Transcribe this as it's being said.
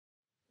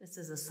This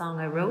is a song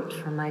I wrote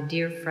for my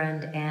dear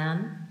friend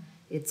Anne.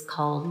 It's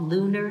called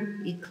Lunar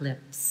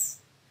Eclipse.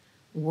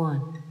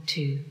 1,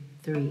 2,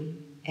 3,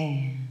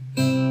 and...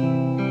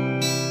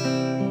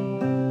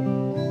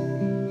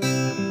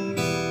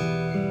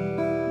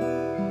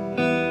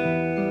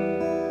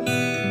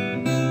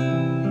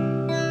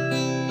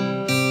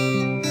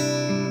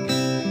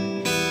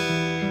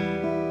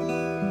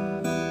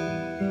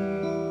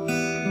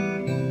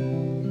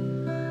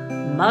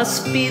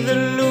 Must be the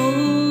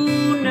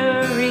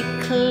lunar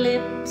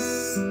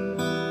eclipse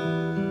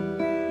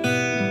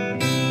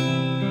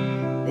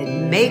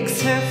that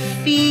makes her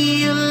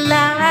feel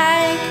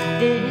like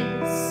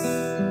this.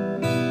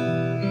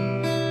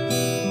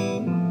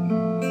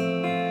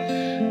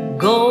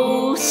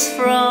 Ghosts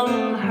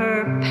from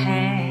her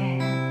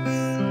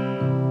past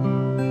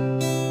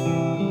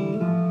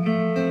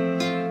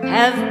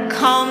have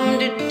come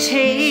to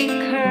take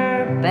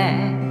her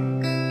back.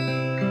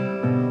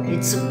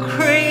 It's a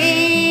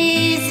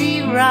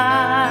crazy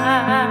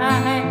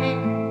ride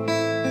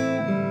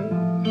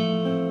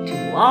to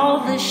all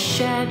the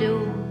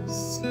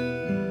shadows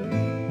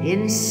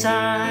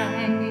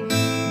inside.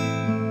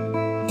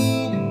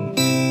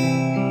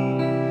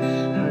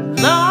 Her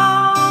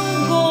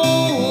long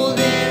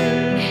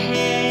golden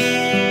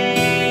hair,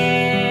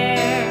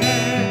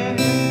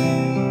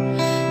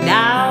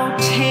 now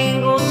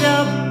tangled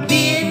up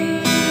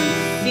in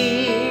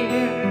fear.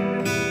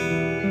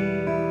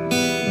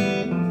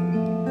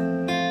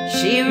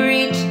 She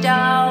reached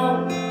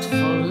out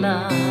for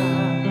love.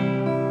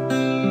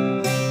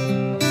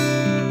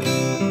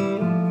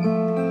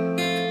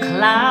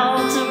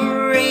 Clouds of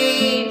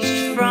rage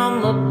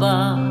from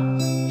above,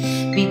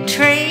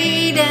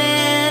 betrayed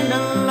and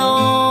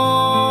alone,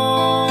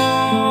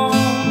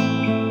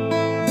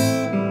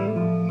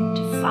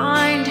 to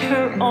find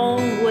her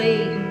own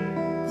way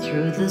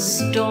through the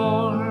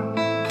storm.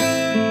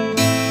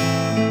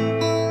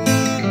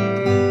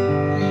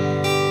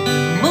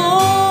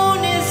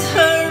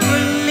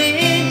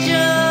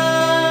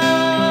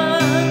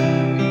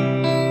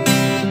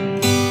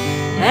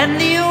 And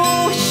the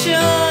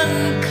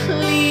ocean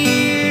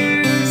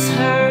clears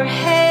her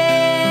head.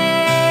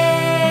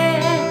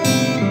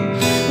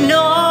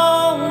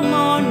 No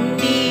more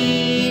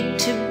need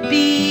to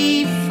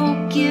be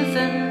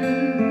forgiven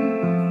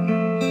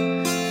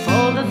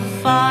for the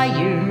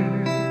fire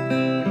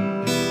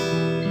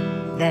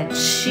that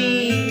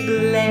she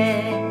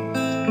bled.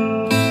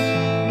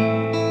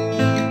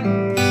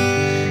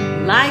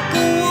 Like a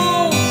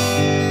wolf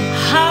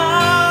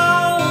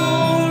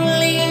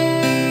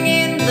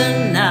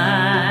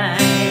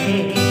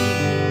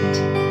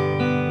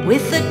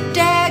with a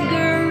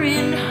dagger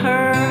in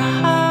her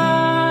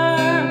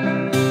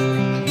heart,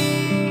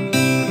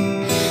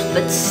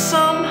 but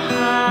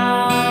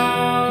somehow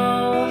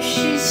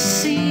she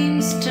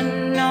seems to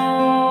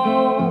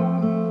know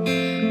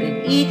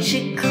that each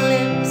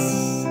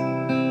eclipse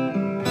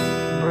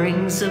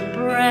brings a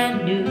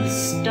brand new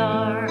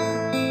start,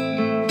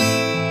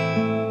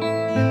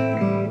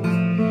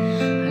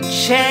 a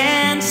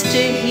chance to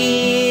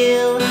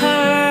heal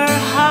her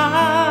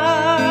heart.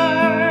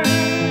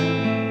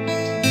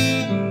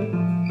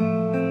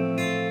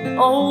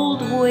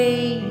 Old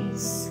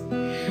ways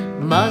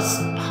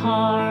must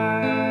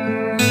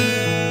part.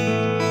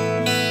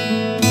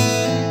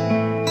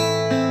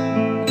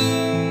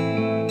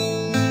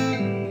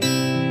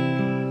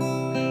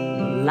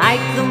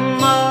 Like the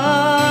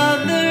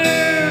mother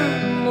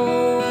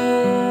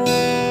moon,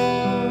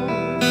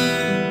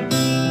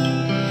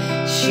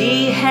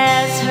 she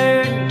has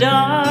her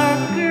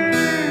darker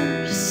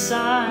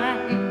side.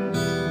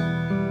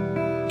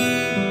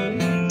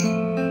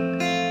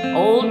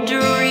 Old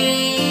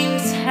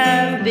dreams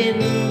have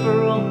been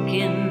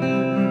broken,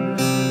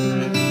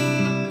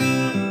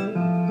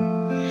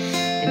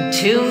 and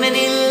too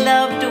many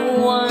loved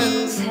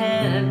ones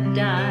have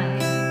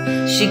died.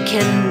 She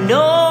can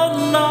no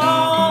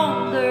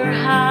longer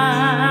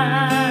hide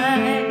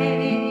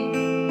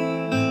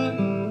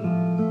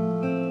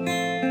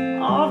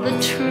all the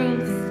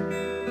truth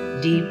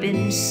deep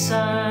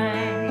inside.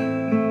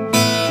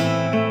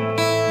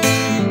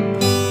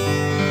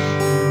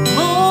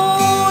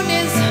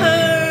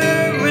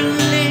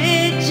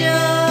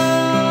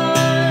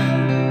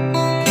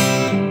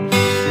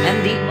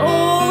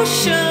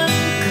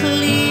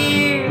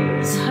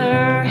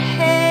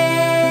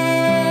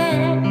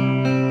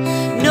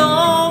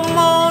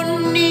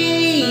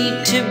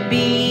 To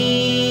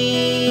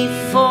be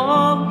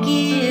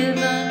forgiven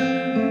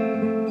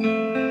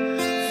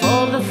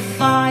for the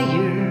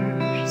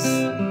fires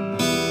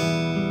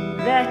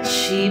that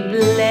she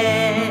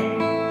bled.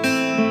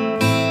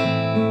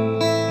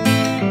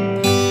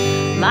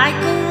 Like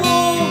a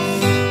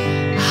wolf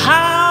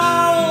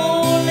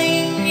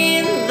howling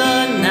in the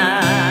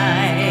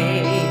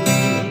night,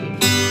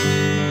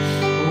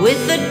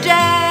 with a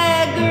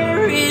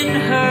dagger in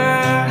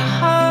her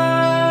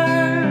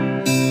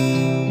heart,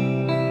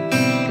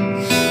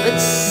 but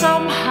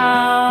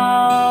somehow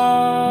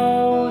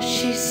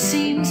she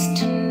seems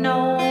to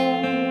know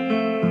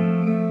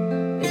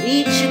that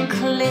each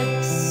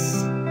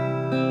eclipse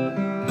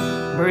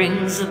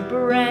brings a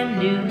brand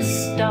new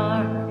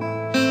start.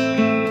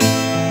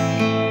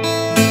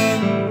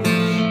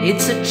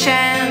 It's a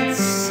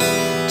chance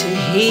to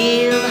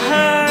heal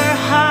her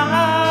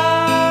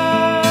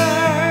heart,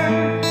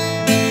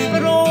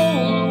 but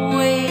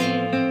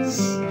always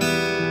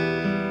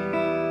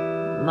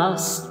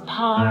must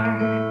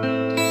part.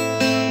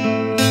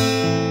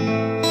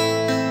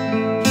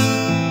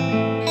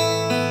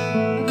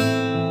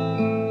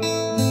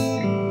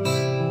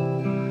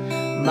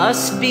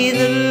 Must be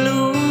the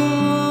lunar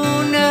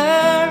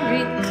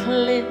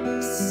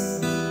eclipse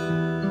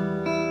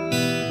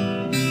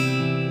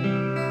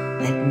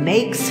that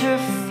makes her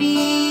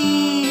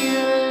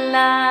feel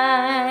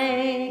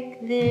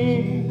like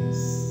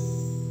this.